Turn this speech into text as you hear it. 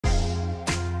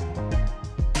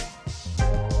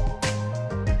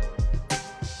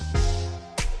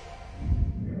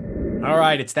All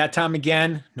right, it's that time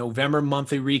again, November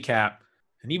monthly recap.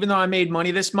 And even though I made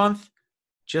money this month,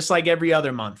 just like every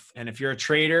other month, and if you're a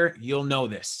trader, you'll know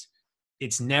this,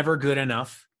 it's never good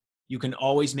enough. You can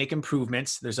always make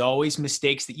improvements. There's always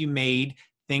mistakes that you made,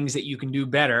 things that you can do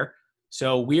better.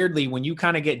 So weirdly, when you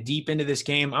kind of get deep into this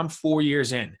game, I'm 4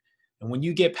 years in. And when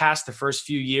you get past the first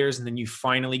few years and then you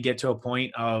finally get to a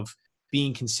point of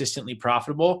being consistently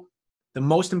profitable, the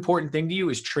most important thing to you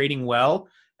is trading well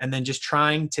and then just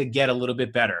trying to get a little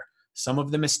bit better. Some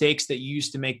of the mistakes that you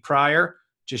used to make prior,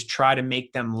 just try to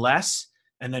make them less.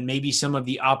 And then maybe some of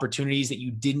the opportunities that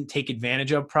you didn't take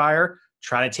advantage of prior,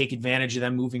 try to take advantage of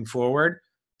them moving forward.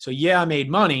 So yeah, I made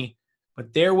money,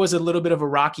 but there was a little bit of a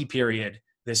rocky period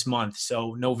this month.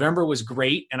 So November was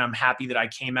great, and I'm happy that I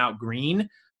came out green,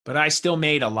 but I still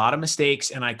made a lot of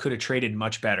mistakes and I could have traded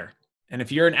much better. And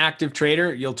if you're an active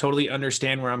trader, you'll totally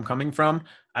understand where I'm coming from.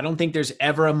 I don't think there's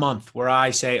ever a month where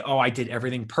I say, oh, I did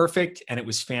everything perfect and it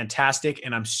was fantastic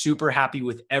and I'm super happy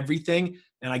with everything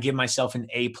and I give myself an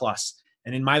A plus.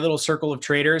 And in my little circle of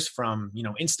traders from,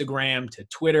 Instagram to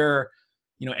Twitter,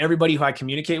 everybody who I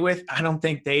communicate with, I don't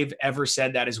think they've ever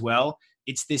said that as well.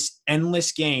 It's this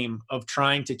endless game of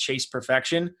trying to chase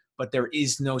perfection, but there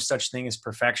is no such thing as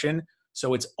perfection.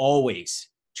 So it's always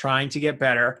trying to get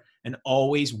better and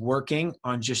always working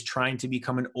on just trying to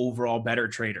become an overall better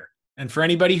trader. And for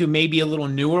anybody who may be a little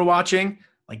newer watching,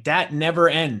 like that never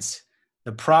ends.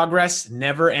 The progress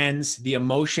never ends. The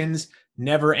emotions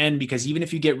never end, because even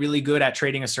if you get really good at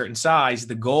trading a certain size,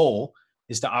 the goal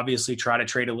is to obviously try to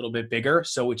trade a little bit bigger.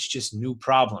 So it's just new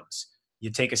problems.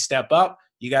 You take a step up,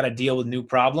 you got to deal with new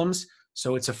problems.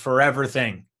 So it's a forever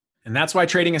thing. And that's why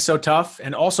trading is so tough,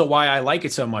 and also why I like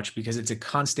it so much, because it's a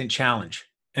constant challenge.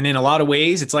 And in a lot of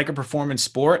ways, it's like a performance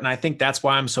sport. And I think that's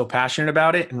why I'm so passionate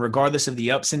about it. And regardless of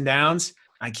the ups and downs,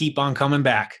 I keep on coming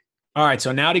back. All right,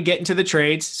 so now to get into the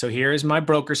trades. So here is my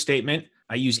broker statement.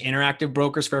 I use Interactive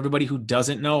Brokers for everybody who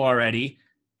doesn't know already.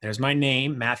 There's my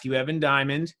name, Matthew Evan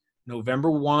Diamond,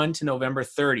 November 1 to November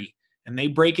 30. And they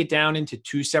break it down into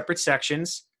two separate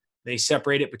sections. They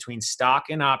separate it between stock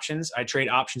and options. I trade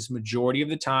options majority of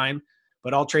the time,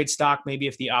 but I'll trade stock maybe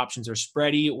if the options are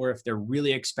spready or if they're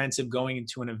really expensive going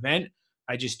into an event.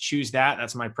 I just choose that.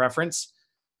 That's my preference.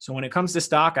 So when it comes to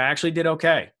stock, I actually did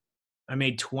okay. I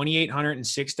made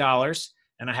 $2,806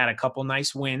 and I had a couple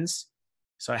nice wins.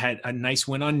 So I had a nice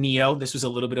win on Neo. This was a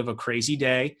little bit of a crazy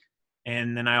day.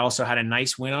 And then I also had a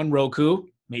nice win on Roku,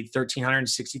 made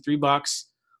 $1,363,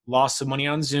 lost some money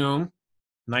on Zoom.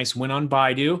 Nice win on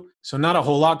Baidu. So not a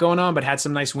whole lot going on, but had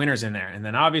some nice winners in there. And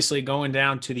then obviously going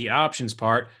down to the options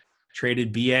part,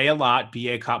 traded BA a lot.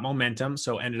 BA caught momentum,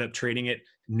 so ended up trading it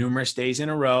numerous days in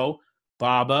a row.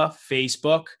 BABA,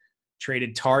 Facebook,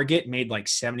 traded Target, made like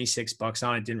 $76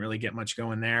 on it. Didn't really get much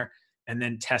going there. And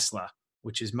then Tesla,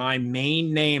 which is my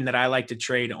main name that I like to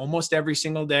trade almost every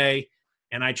single day.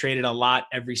 And I traded a lot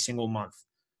every single month.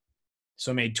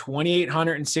 So made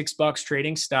 $2,806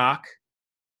 trading stock,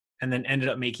 and then ended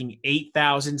up making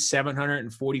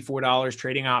 $8,744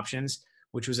 trading options,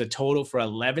 which was a total for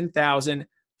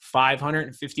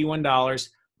 $11,551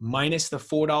 minus the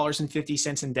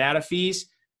 $4.50 in data fees,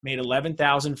 made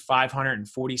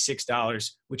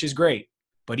 $11,546, which is great.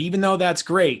 But even though that's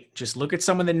great, just look at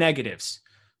some of the negatives.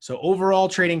 So overall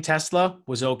trading Tesla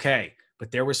was okay,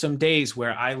 but there were some days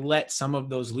where I let some of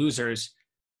those losers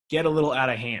get a little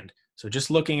out of hand. So just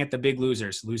looking at the big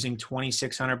losers, losing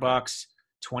 $2,600,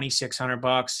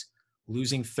 $2,600,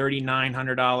 losing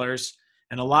 $3,900.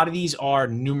 And a lot of these are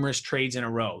numerous trades in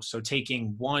a row. So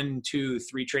taking 1, 2,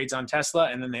 3 trades on Tesla,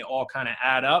 and then they all kind of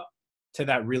add up to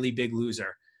that really big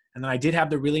loser. And then I did have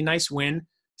the really nice win,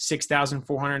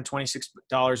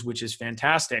 $6,426, which is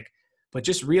fantastic. But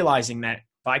just realizing that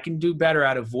if I can do better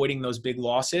at avoiding those big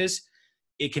losses,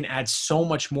 it can add so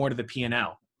much more to the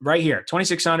P&L. Right here,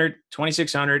 $2,600,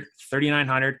 $2,600,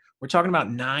 $3,900. We're talking about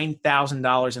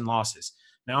 $9,000 in losses.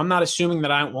 Now, I'm not assuming that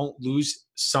I won't lose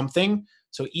something.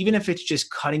 So even if it's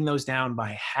just cutting those down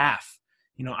by half,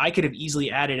 I could have easily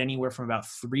added anywhere from about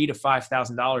 $3,000 to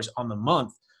 $5,000 on the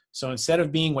month. So instead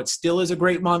of being what still is a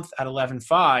great month at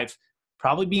 11.5,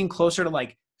 probably being closer to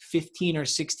like 15 or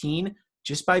 16,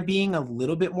 just by being a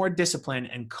little bit more disciplined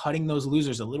and cutting those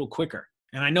losers a little quicker.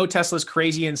 And I know Tesla's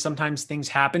crazy and sometimes things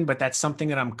happen, but that's something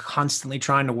that I'm constantly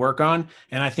trying to work on.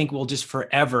 And I think will just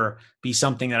forever be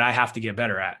something that I have to get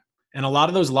better at. And a lot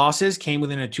of those losses came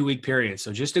within a 2-week period.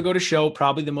 So just to go to show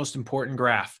probably the most important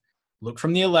graph, look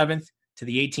from the 11th to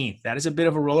the 18th. That is a bit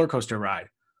of a roller coaster ride.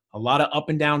 A lot of up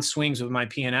and down swings with my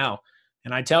P&L.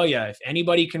 And I tell you, if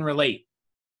anybody can relate,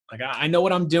 like I know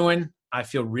what I'm doing. I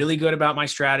feel really good about my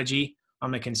strategy.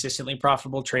 I'm a consistently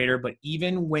profitable trader, but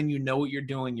even when you know what you're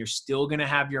doing, you're still going to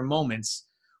have your moments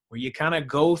where you kind of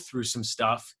go through some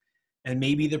stuff and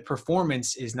maybe the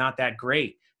performance is not that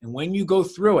great. And when you go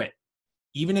through it,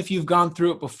 even if you've gone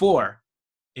through it before,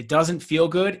 it doesn't feel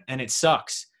good and it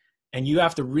sucks. And you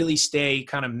have to really stay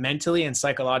kind of mentally and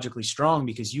psychologically strong,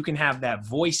 because you can have that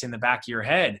voice in the back of your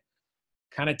head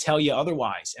kind of tell you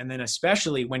otherwise. And then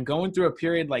especially when going through a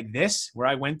period like this, where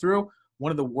I went through, one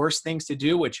of the worst things to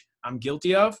do, which I'm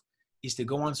guilty of, is to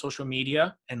go on social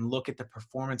media and look at the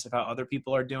performance of how other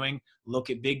people are doing, look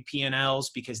at big P&Ls,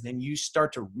 because then you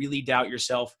start to really doubt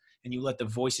yourself and you let the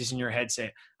voices in your head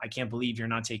say, I can't believe you're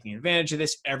not taking advantage of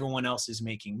this. Everyone else is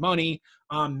making money.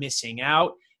 I'm missing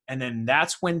out. And then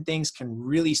that's when things can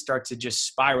really start to just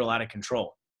spiral out of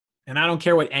control. And I don't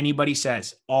care what anybody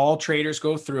says. All traders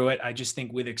go through it. I just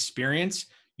think with experience,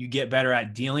 you get better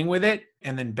at dealing with it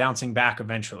and then bouncing back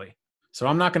eventually. So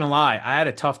I'm not going to lie. I had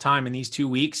a tough time in these 2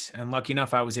 weeks, and lucky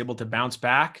enough, I was able to bounce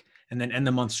back and then end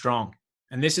the month strong.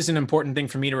 And this is an important thing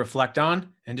for me to reflect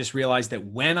on and just realize that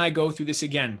when I go through this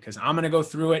again, because I'm going to go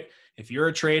through it. If you're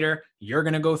a trader, you're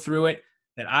going to go through it,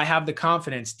 that I have the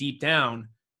confidence deep down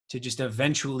to just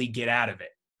eventually get out of it.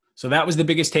 So that was the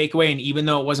biggest takeaway. And even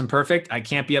though it wasn't perfect, I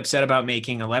can't be upset about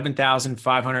making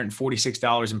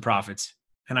 $11,546 in profits.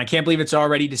 And I can't believe it's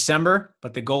already December,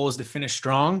 but the goal is to finish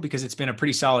strong because it's been a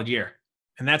pretty solid year.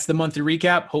 And that's the monthly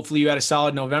recap. Hopefully you had a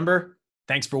solid November.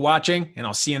 Thanks for watching, and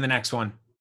I'll see you in the next one.